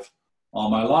alive all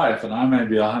my life, and I may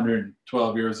be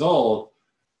 112 years old,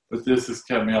 but this has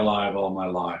kept me alive all my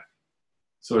life.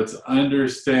 So it's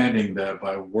understanding that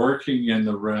by working in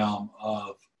the realm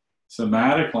of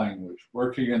somatic language,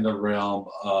 working in the realm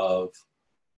of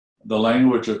the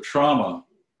language of trauma,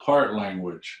 part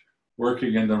language,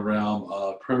 working in the realm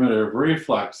of primitive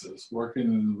reflexes, working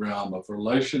in the realm of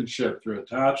relationship through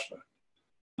attachment,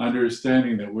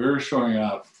 understanding that we're showing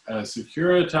up as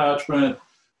secure attachment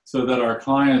so that our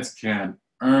clients can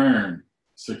earn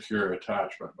secure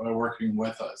attachment by working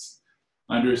with us.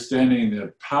 Understanding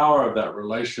the power of that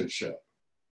relationship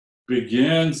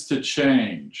begins to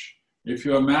change. If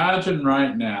you imagine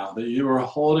right now that you are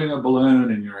holding a balloon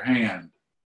in your hand,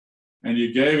 and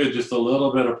you gave it just a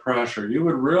little bit of pressure, you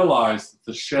would realize that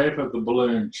the shape of the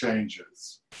balloon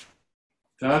changes.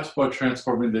 That's what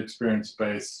transforming the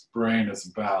experience-based brain is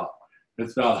about.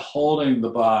 It's about holding the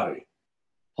body,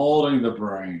 holding the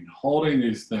brain, holding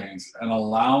these things and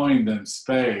allowing them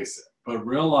space, but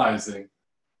realizing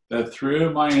that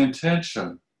through my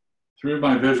intention, through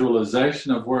my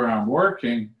visualization of where I'm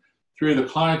working, through the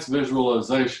client's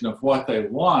visualization of what they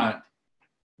want,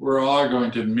 we're all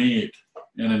going to meet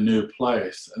in a new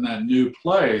place. And that new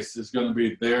place is going to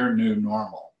be their new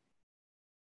normal.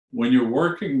 When you're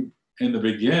working in the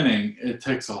beginning, it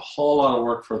takes a whole lot of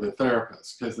work for the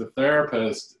therapist because the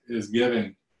therapist is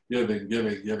giving.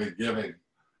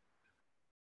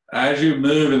 as you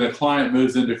move and the client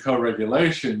moves into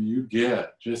co-regulation, you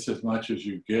get just as much as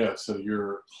you give. So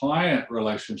your client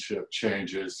relationship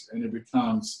changes and it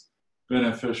becomes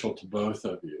beneficial to both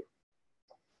of you.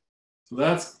 So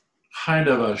that's kind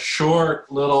of a short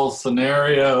little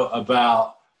scenario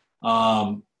about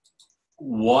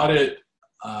what it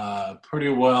pretty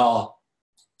well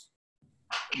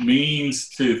means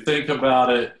to think about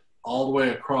it all the way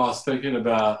across, thinking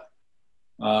about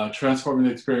transforming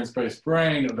the experience-based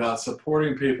brain, about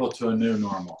supporting people to a new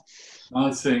normal,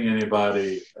 not seeing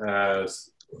anybody as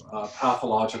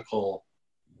pathological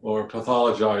or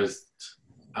pathologized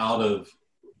out of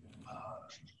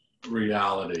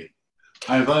reality.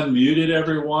 I've unmuted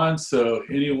everyone, so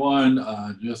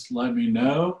anyone just let me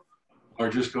know, or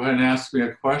just go ahead and ask me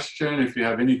a question. If you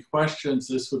have any questions,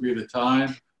 this would be the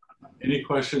time. Any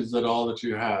questions at all that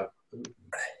you have?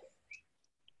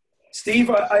 Steve,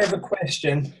 I have a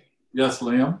question. Yes,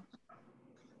 Liam?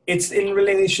 It's in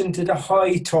relation to the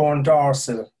high torn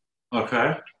dorsal.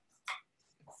 Okay.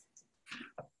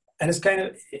 And it's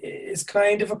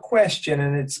kind of a question,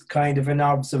 and it's kind of an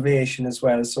observation as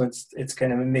well. So it's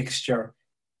kind of a mixture.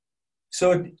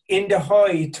 So in the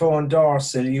high torn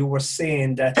dorsal, you were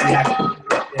saying that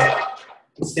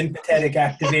the sympathetic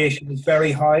activation is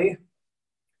very high.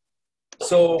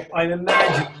 So I'm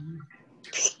imagining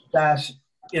that,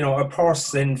 you know, a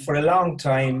person for a long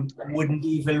time wouldn't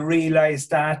even realize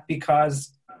that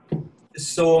because there's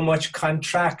so much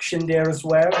contraction there as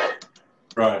well.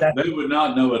 Right. They would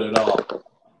not know it at all.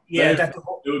 Yeah.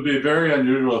 It would be very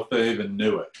unusual if they even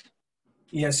knew it.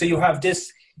 Yeah. So you have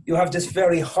this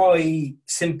very high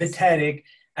sympathetic,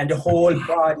 and the whole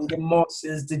body, the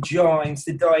muscles, the joints,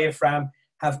 the diaphragm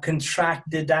have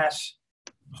contracted that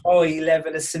high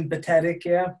level of sympathetic,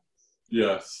 yeah?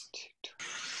 Yes.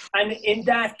 And in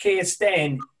that case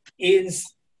then, is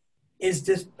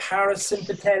this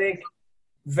parasympathetic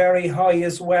very high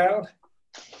as well?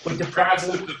 But the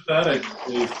parasympathetic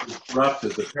is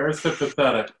disrupted. The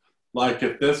parasympathetic, like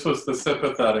if this was the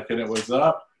sympathetic and it was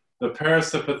up, the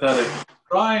parasympathetic is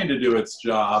trying to do its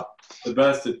job the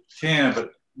best it can,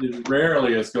 but it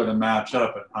rarely is going to match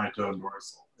up at high tone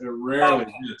dorsal. It rarely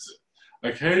hits it.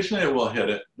 Occasionally it will hit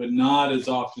it, but not as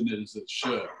often as it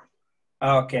should.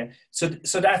 Okay, so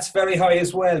that's very high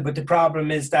as well, but the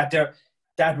problem is that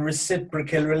that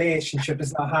reciprocal relationship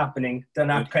is not happening. They're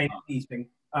not kind of meeting.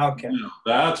 Okay. No,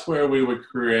 that's where we would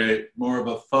create more of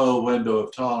a faux window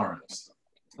of tolerance.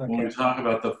 Okay. When we talk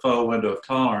about the faux window of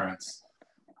tolerance,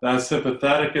 that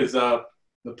sympathetic is up,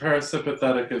 the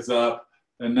parasympathetic is up,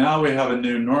 and now we have a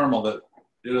new normal that,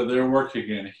 you know, they're working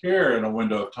in here in a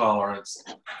window of tolerance,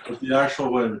 but the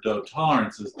actual window of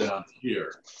tolerance is down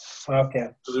here. Okay.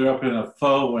 So they're up in a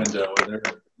faux window, and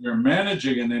they're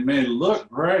managing, and they may look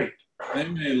great. They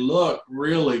may look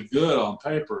really good on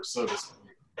paper, so to speak.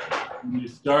 When you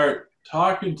start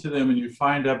talking to them and you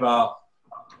find out about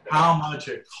how much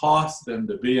it costs them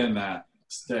to be in that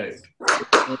state.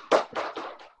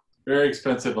 Very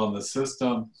expensive on the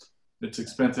system. It's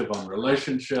expensive on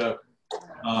relationship.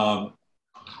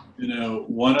 You know,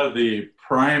 one of the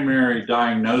primary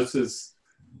diagnoses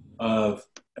of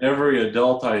every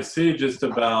adult I see just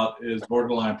about is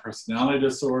borderline personality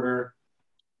disorder.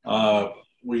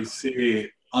 We see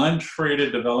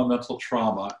untreated developmental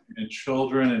trauma in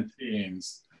children and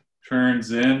teens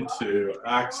turns into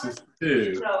axis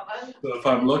 2. So if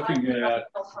I'm looking at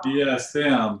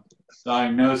DSM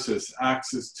diagnosis,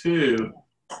 axis 2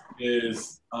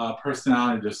 is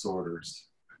personality disorders.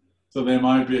 So they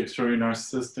might be extremely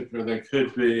narcissistic, or they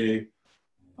could be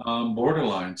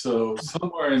borderline. So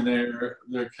somewhere in there,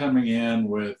 they're coming in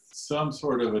with some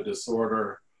sort of a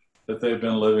disorder that they've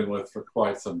been living with for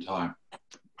quite some time.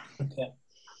 Okay.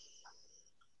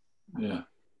 Yeah,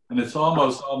 and it's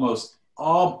almost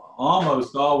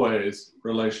always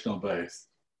relational based.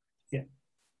 Yeah.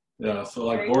 Yeah, so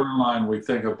like borderline, we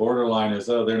think of borderline as,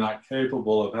 oh, they're not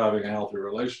capable of having a healthy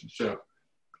relationship.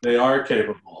 They are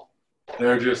capable.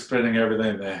 They're just spending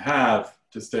everything they have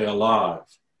to stay alive.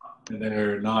 And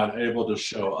they're not able to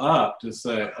show up to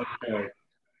say, okay,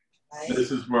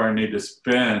 this is where I need to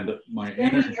spend my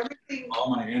energy,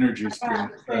 all my energy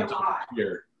spent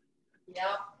here.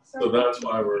 So that's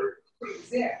why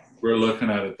we're looking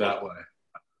at it that way.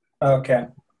 Okay.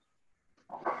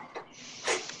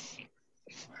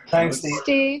 Thanks,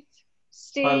 Steve.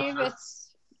 Steve,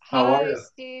 it's how are you?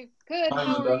 Steve. Good. Hi,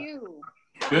 how Linda. are you?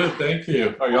 Good, thank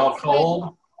you. Are y'all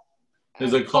cold?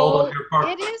 Is it cold on your part?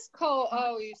 It is cold.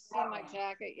 Oh, you see my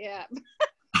jacket? Yeah.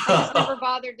 I just never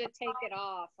bothered to take it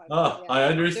off. I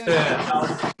understand.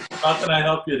 How can I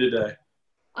help you today?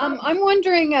 I'm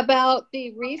wondering about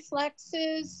the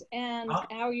reflexes and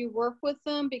how you work with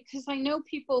them, because I know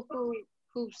people who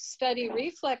study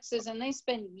reflexes and they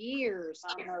spend years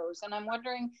on those. And I'm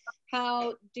wondering,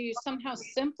 how do you somehow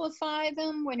simplify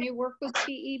them when you work with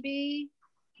TEB?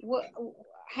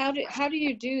 How do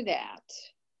you do that?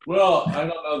 Well, I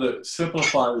don't know that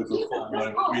simplify is a full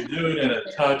way, but we do it in a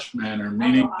touch manner,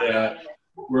 meaning that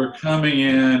we're coming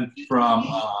in from,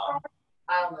 I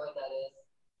don't know what that is.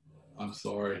 I'm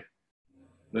sorry,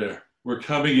 there. We're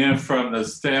coming in from the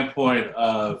standpoint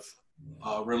of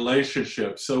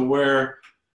relationships. So where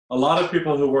a lot of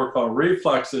people who work on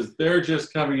reflexes, they're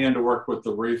just coming in to work with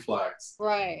the reflex.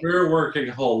 Right. We're working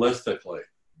holistically.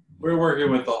 We're working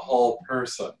with the whole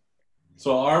person.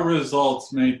 So our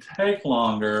results may take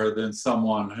longer than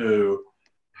someone who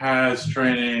has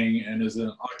training and is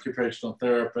an occupational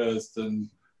therapist and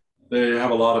they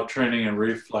have a lot of training in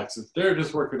reflexes. They're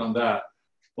just working on that.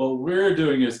 What we're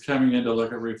doing is coming in to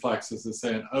look at reflexes and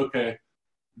saying, okay,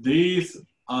 these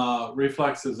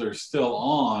reflexes are still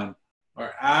on,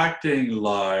 are acting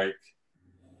like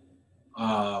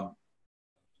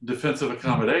defensive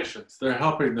accommodations. They're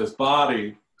helping this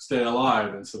body stay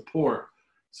alive and support.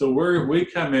 So we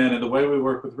come in, and the way we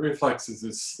work with reflexes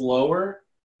is slower,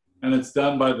 and it's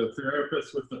done by the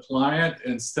therapist with the client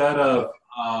instead of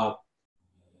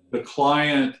the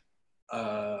client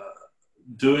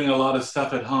doing a lot of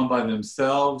stuff at home by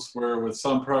themselves, where with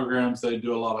some programs they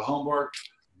do a lot of homework.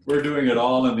 We're doing it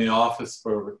all in the office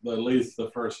for at least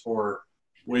the first 4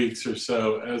 weeks or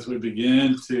so. As we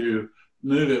begin to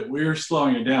move it, we're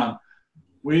slowing it down.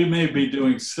 We may be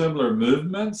doing similar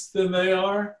movements than they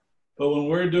are, but when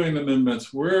we're doing the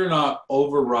movements, we're not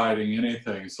overriding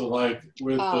anything. So like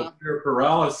with the fear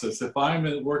paralysis, if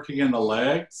I'm working in the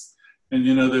legs, and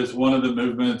there's one of the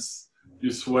movements,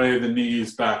 you sway the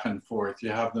knees back and forth, you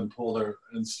have them pull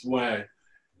and sway.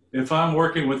 If I'm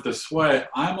working with the sway,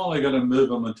 I'm only going to move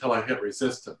them until I hit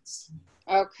resistance.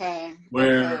 Okay.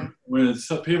 When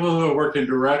some people who are working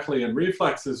directly in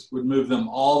reflexes would move them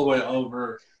all the way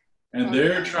over, and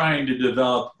they're trying to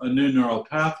develop a new neural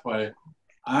pathway,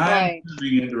 I'm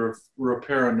coming in to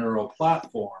repair a neural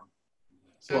platform.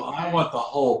 So I want the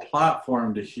whole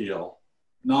platform to heal,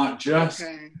 not just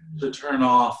to turn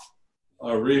off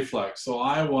a reflex. So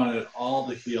I want it all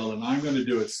to heal, and I'm going to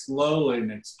do it slowly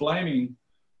and explaining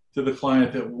to the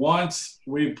client that once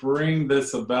we bring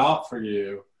this about for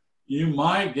you, you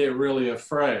might get really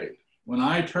afraid. When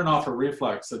I turn off a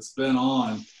reflex that's been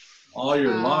on all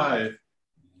your life,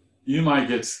 you might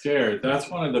get scared. That's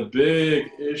one of the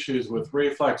big issues with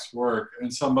reflex work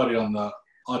and somebody on the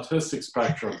autistic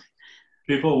spectrum.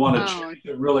 People want to change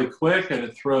it really quick, and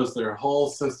it throws their whole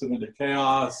system into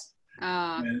chaos.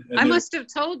 And I must have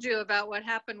told you about what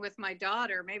happened with my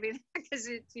daughter. Maybe because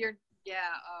it's your,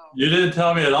 You didn't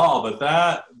tell me at all, but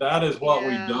that is what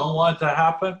we don't want to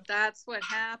happen. That's what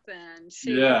happened.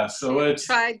 She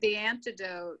tried the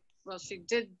antidote. Well, she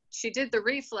did the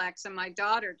reflex, and my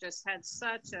daughter just had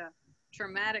such a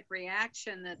traumatic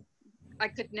reaction that I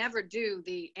could never do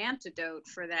the antidote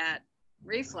for that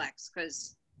reflex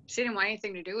because she didn't want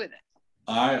anything to do with it.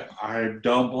 I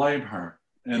don't blame her.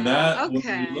 And when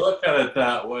you look at it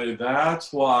that way,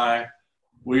 that's why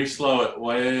we slow it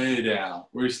way down.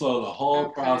 We slow the whole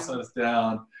process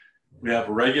down. We have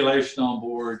regulation on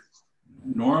board.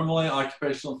 Normally,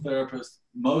 occupational therapists,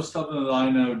 most of them that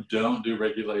I know don't do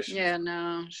regulation. Yeah,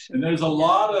 no. And there's a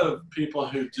lot of people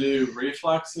who do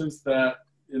reflexes that,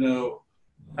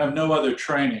 have no other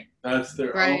training. That's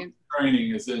their own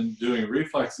training is in doing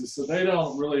reflexes. So they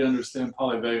don't really understand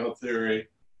polyvagal theory.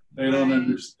 They don't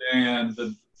understand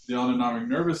the autonomic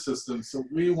nervous system. So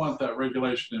we want that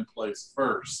regulation in place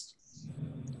first.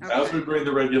 As we bring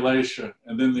the regulation,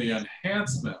 and then the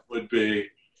enhancement would be,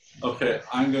 okay,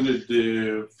 I'm going to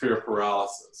do fear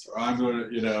paralysis, or I'm going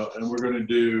to, and we're going to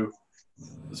do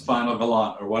spinal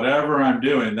galant, or whatever I'm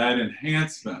doing, that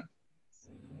enhancement.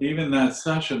 Even that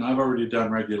session, I've already done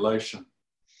regulation.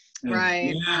 And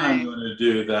then I'm going to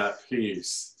do that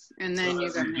piece. And then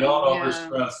you're going to don't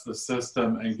overstress the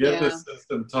system and give the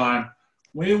system time.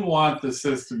 We want the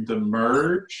system to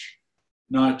merge,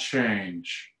 not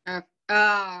change. Okay.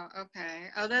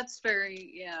 Oh, that's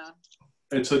very,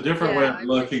 It's a different way of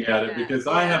looking at it because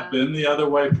I have been the other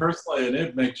way personally, and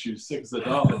it makes you sick as a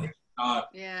dog,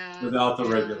 not without the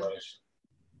regulation.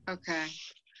 Okay.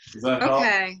 Does that help?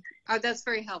 Okay. Oh, that's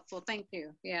very helpful. Thank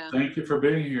you. Yeah. Thank you for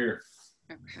being here.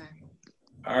 Okay.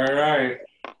 All right.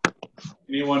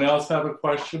 Anyone else have a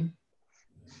question?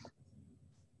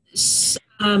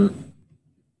 Hello.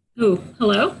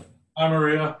 Hi,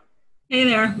 Maria. Hey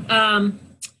there.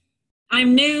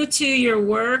 I'm new to your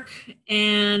work,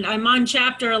 and I'm on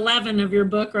chapter 11 of your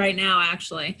book right now,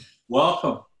 actually.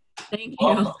 Welcome. Thank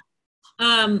you.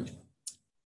 Welcome.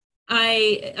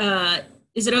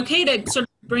 Is it okay to sort of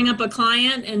bring up a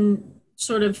client and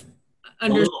sort of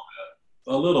understand?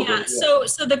 A little bit. Yeah.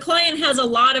 So the client has a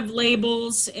lot of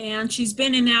labels, and she's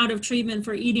been in and out of treatment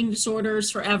for eating disorders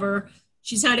forever.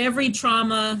 She's had every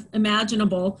trauma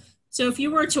imaginable. So if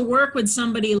you were to work with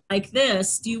somebody like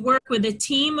this, do you work with a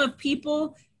team of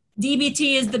people?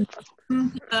 DBT is the,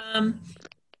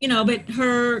 but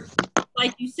her,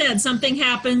 like you said, something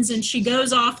happens and she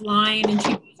goes offline and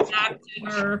she goes back to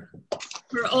her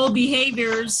old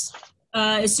behaviors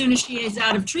as soon as she is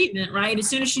out of treatment, right? As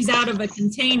soon as she's out of a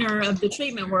container of the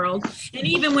treatment world. And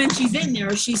even when she's in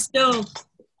there, she's still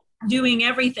doing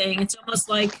everything. It's almost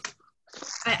like,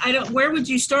 where would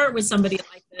you start with somebody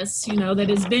like this, that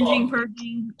is binging,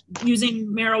 purging, using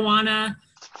marijuana,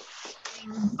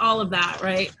 all of that,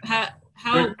 right?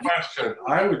 Good question.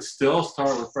 I would still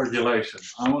start with regulation.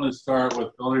 I want to start with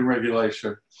building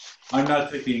regulation. I'm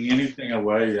not taking anything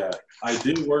away yet. I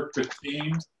do work with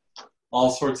teams,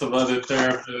 all sorts of other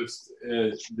therapists,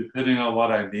 depending on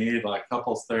what I need, like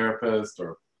couples therapist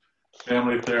or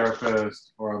family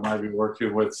therapist, or I might be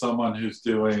working with someone who's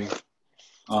doing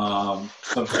some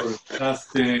sort of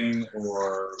testing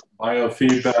or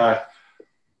biofeedback,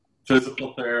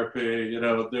 physical therapy.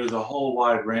 There's a whole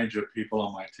wide range of people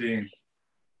on my team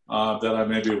that I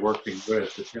may be working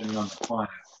with, depending on the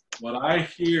client. What I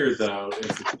hear, though, is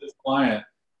that this client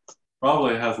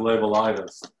probably has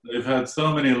labelitis. They've had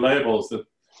so many labels that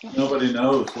nobody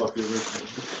knows what the original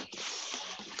is.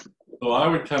 So I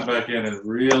would come back in and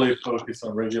really focus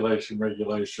on regulation,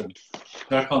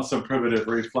 check on some primitive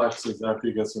reflexes after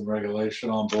you get some regulation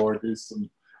on board, do some,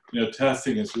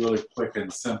 testing is really quick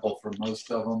and simple for most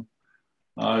of them.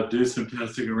 Do some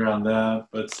testing around that,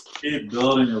 but keep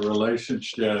building a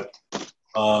relationship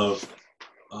of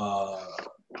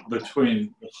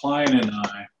between the client and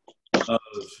I, of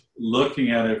looking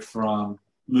at it from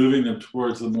moving them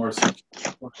towards the more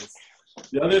secure place.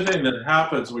 The other thing that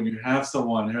happens when you have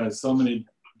someone who has so many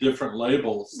different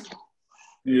labels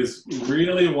is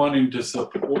really wanting to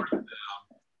support them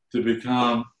to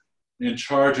become in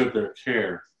charge of their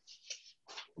care.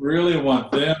 Really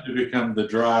want them to become the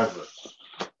driver.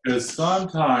 Because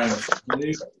sometimes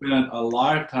they've spent a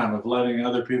lifetime of letting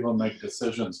other people make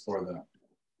decisions for them.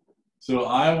 So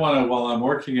I want to, while I'm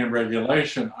working in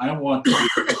regulation, I want to be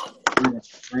in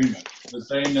agreement, that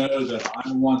they know that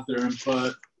I want their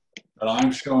input, that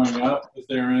I'm showing up with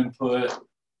their input.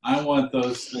 I want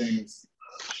those things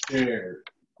shared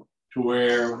to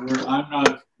where I'm not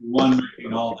the one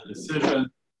making all the decisions,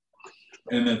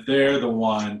 and that they're the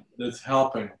one that's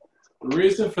helping. The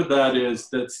reason for that is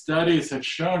that studies have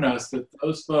shown us that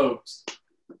those folks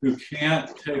who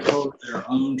can't take over their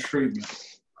own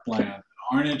treatment plan,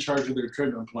 aren't in charge of their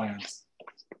treatment plans,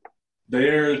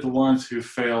 they're the ones who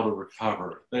fail to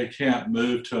recover. They can't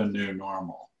move to a new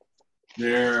normal.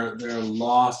 They're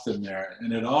lost in there.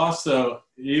 And it also,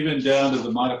 even down to the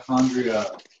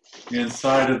mitochondria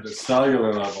inside of the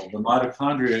cellular level, the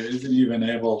mitochondria isn't even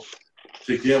able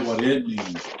to get what it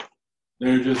needs.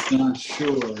 They're just not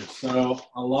sure. So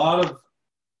a lot of,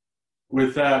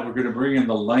 with that, we're going to bring in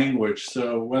the language.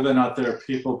 So whether or not they're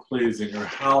people pleasing or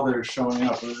how they're showing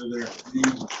up, whether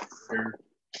they're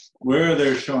where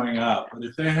they're showing up. But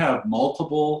if they have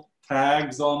multiple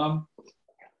tags on them,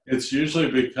 it's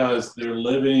usually because they're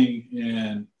living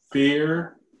in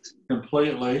fear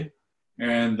completely,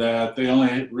 and that they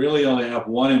really only have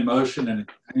one emotion, and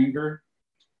it's anger.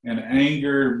 And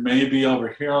anger may be over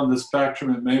here on the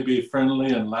spectrum. It may be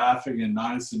friendly and laughing and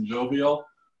nice and jovial.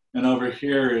 And over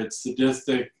here, it's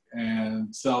sadistic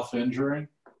and self-injuring.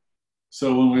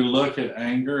 So when we look at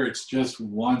anger, it's just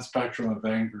one spectrum of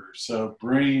anger. So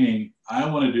I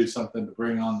want to do something to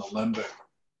bring on the limbic.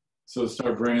 So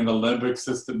start bringing the limbic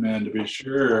system in to be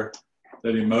sure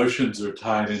that emotions are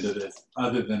tied into this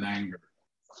other than anger.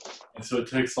 And so it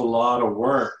takes a lot of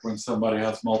work when somebody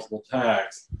has multiple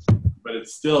tags, but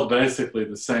it's still basically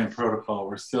the same protocol.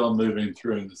 We're still moving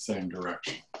through in the same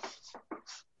direction.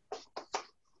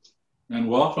 And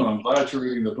welcome, I'm glad you're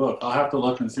reading the book. I'll have to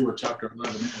look and see what chapter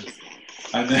 11 is.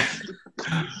 And then,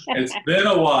 it's been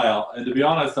a while, and to be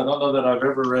honest, I don't know that I've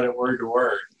ever read it word to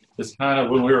word. It's kind of,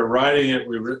 when we were writing it,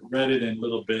 we read it in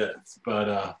little bits,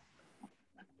 but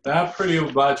that pretty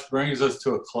much brings us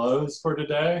to a close for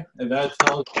today, and that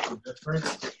tells us the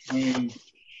difference between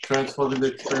transforming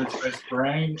the experience-based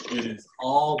brain. It is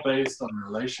all based on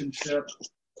relationship,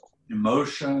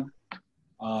 emotion,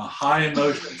 high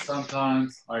emotion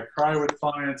sometimes. I cry with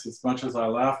clients as much as I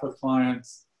laugh with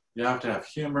clients. You have to have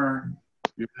humor.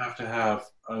 You have to have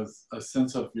a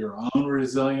sense of your own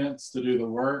resilience to do the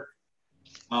work.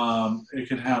 It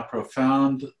can have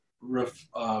profound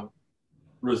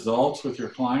results with your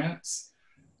clients.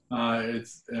 And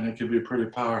it can be pretty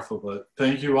powerful. But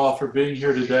thank you all for being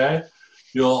here today.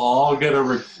 You'll all get a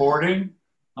recording.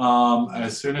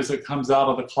 As soon as it comes out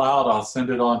of the cloud, I'll send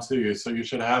it on to you. So you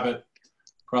should have it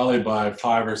probably by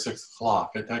 5 or 6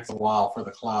 o'clock. It takes a while for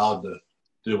the cloud to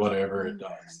do whatever it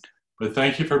does. But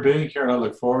thank you for being here, and I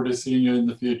look forward to seeing you in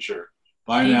the future.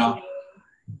 Bye now.